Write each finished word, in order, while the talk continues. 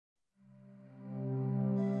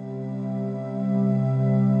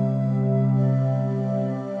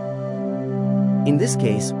In this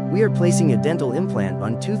case, we are placing a dental implant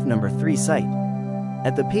on tooth number 3 site.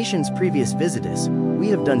 At the patient's previous visitus, we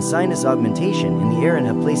have done sinus augmentation in the air and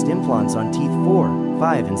have placed implants on teeth 4,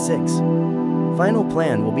 5 and 6. Final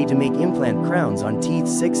plan will be to make implant crowns on teeth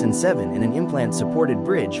 6 and 7 and an implant supported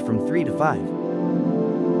bridge from 3 to 5.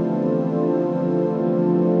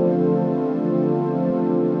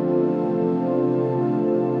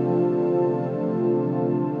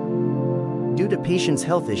 Due to patient's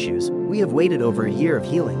health issues, we have waited over a year of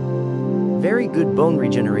healing. Very good bone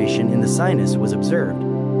regeneration in the sinus was observed.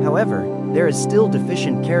 However, there is still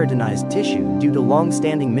deficient keratinized tissue due to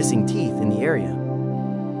long-standing missing teeth in the area.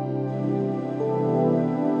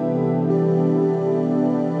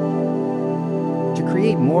 To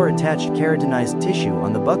create more attached keratinized tissue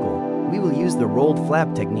on the buccal, we will use the rolled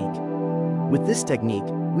flap technique. With this technique,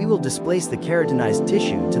 we will displace the keratinized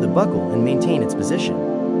tissue to the buccal and maintain its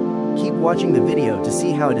position. Keep watching the video to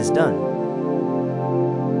see how it is done.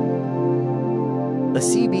 A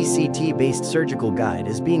CBCT-based surgical guide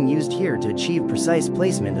is being used here to achieve precise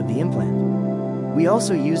placement of the implant. We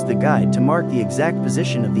also used the guide to mark the exact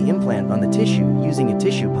position of the implant on the tissue using a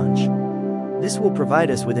tissue punch. This will provide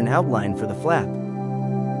us with an outline for the flap.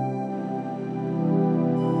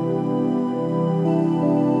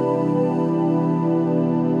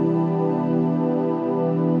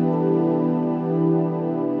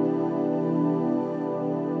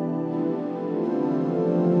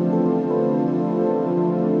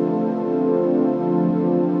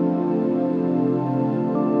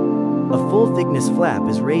 A full-thickness flap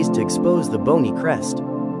is raised to expose the bony crest.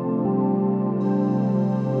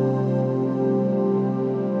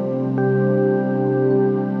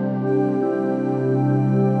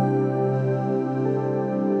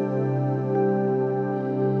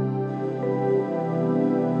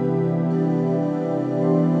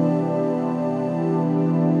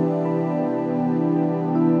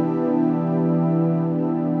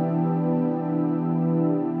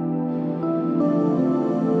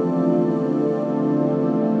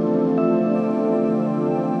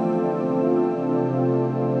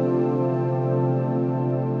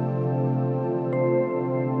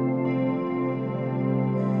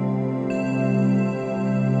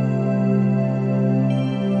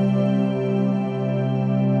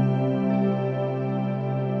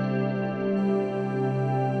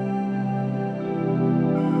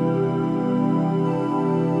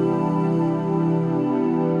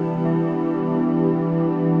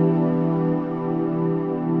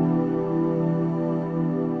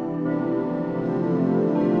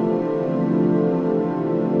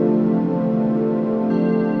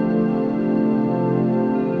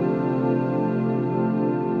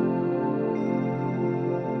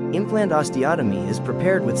 Implant osteotomy is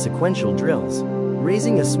prepared with sequential drills.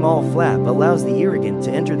 Raising a small flap allows the irrigant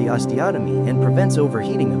to enter the osteotomy and prevents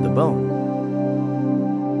overheating of the bone.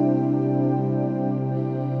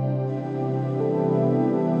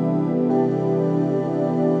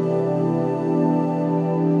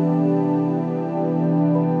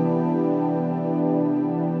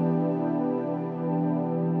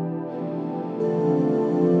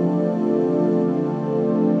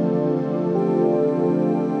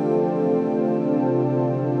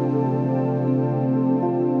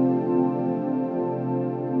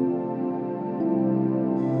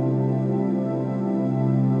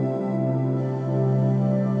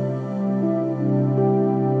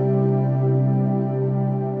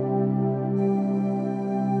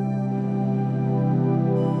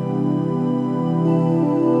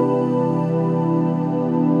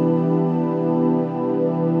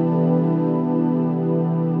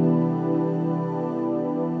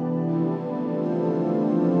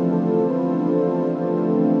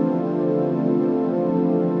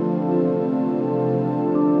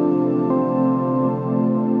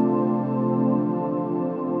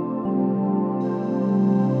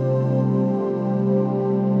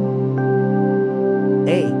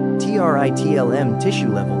 TRI TLM tissue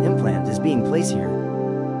level implant is being placed here.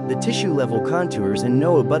 The tissue level contours and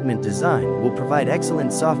no abutment design will provide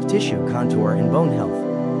excellent soft tissue contour and bone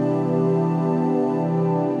health.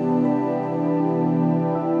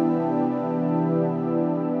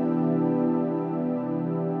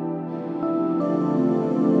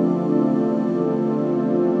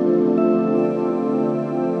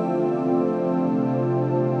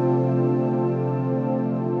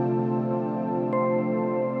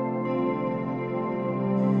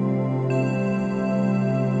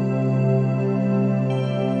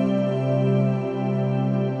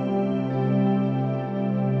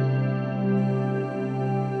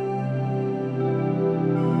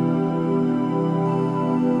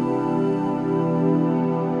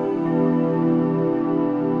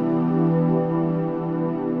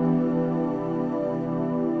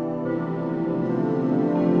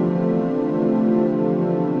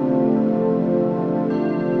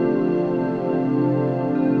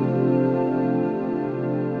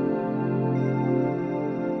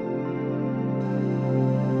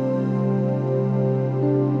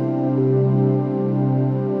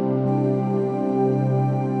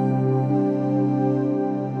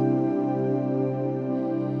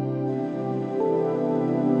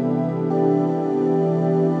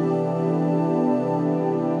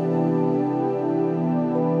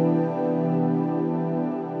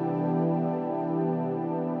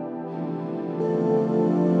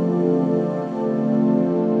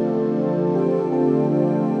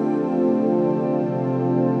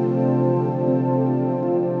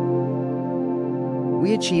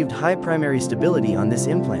 achieved high primary stability on this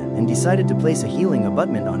implant and decided to place a healing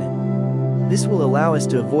abutment on it. This will allow us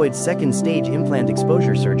to avoid second-stage implant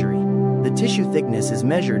exposure surgery. The tissue thickness is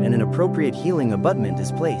measured and an appropriate healing abutment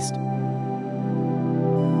is placed.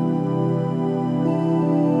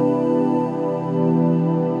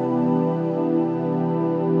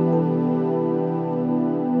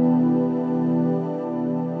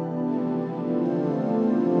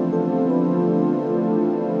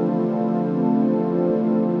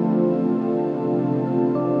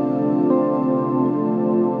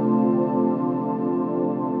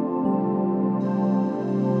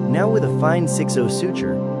 Now with a fine 6/0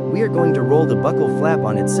 suture, we are going to roll the buccal flap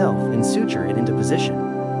on itself and suture it into position.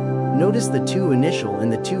 Notice the 2 initial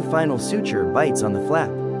and the 2 final suture bites on the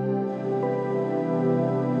flap.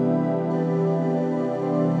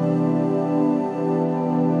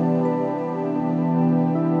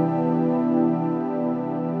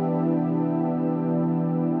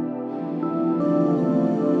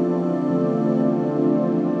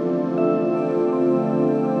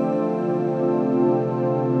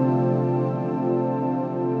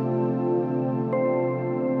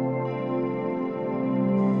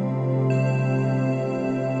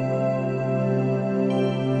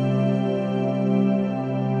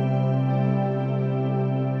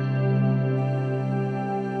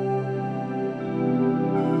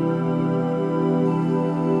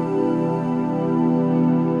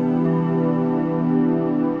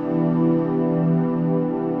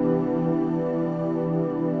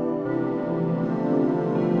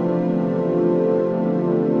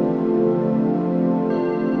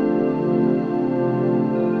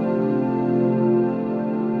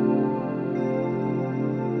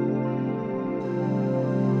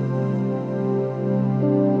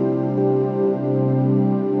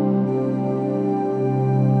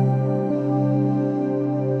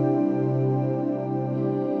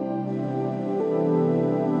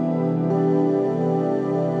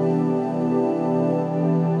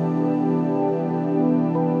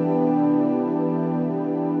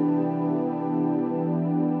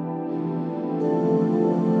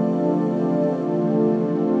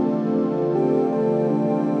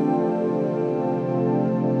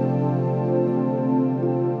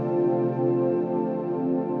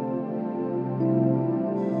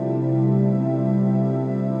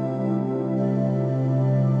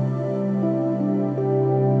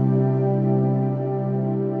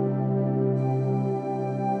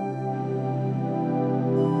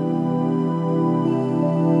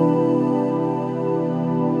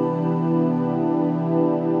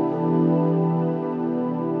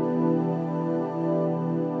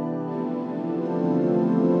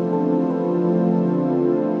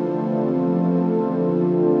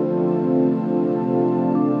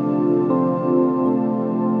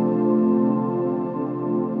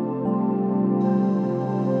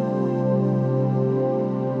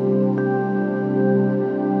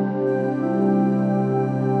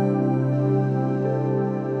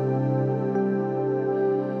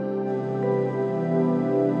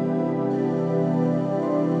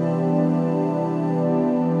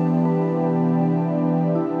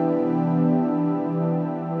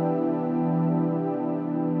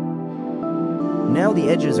 Now the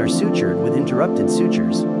edges are sutured with interrupted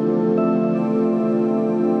sutures.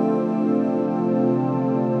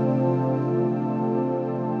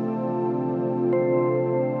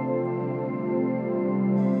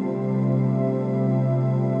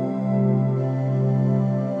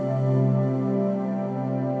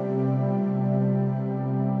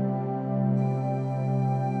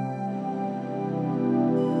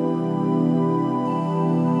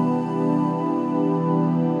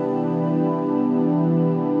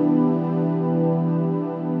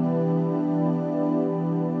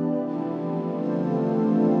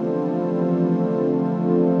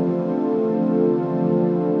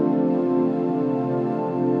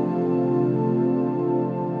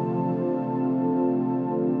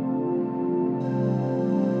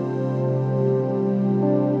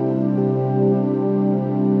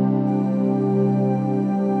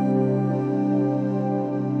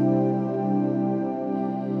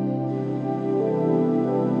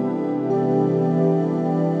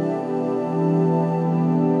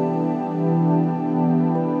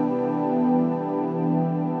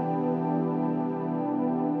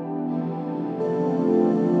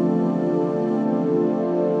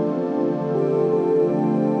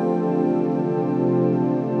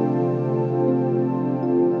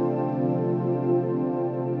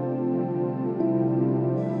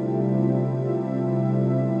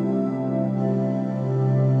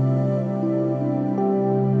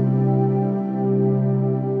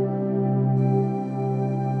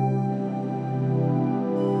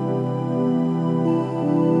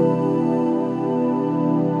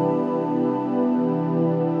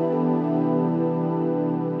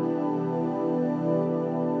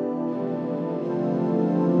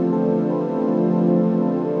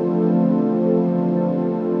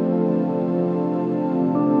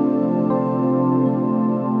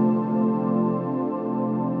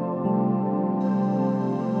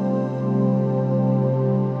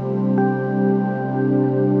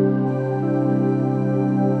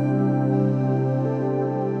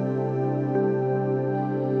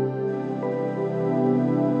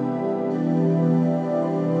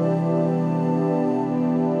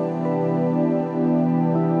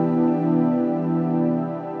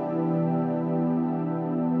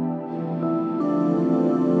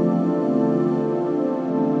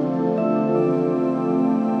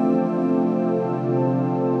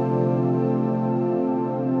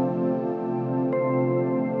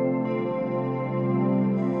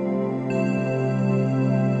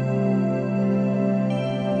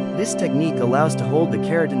 This technique allows to hold the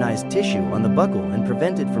keratinized tissue on the buccal and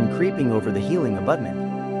prevent it from creeping over the healing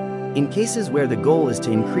abutment. In cases where the goal is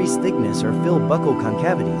to increase thickness or fill buccal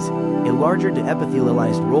concavities, a larger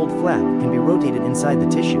deepithelialized rolled flap can be rotated inside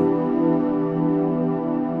the tissue.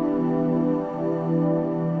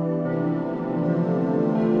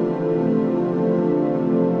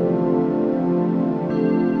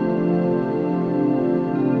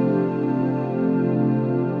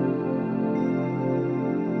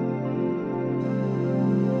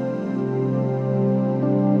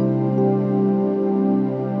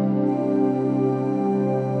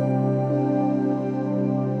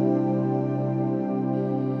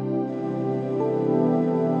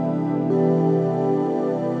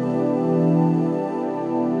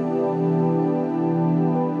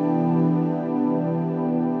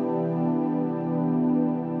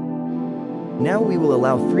 Now we will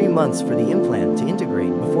allow 3 months for the implant to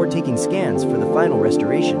integrate before taking scans for the final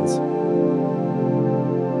restorations.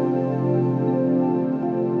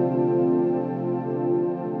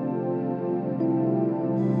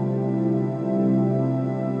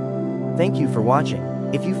 Thank you for watching.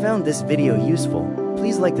 If you found this video useful,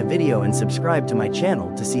 please like the video and subscribe to my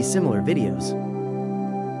channel to see similar videos.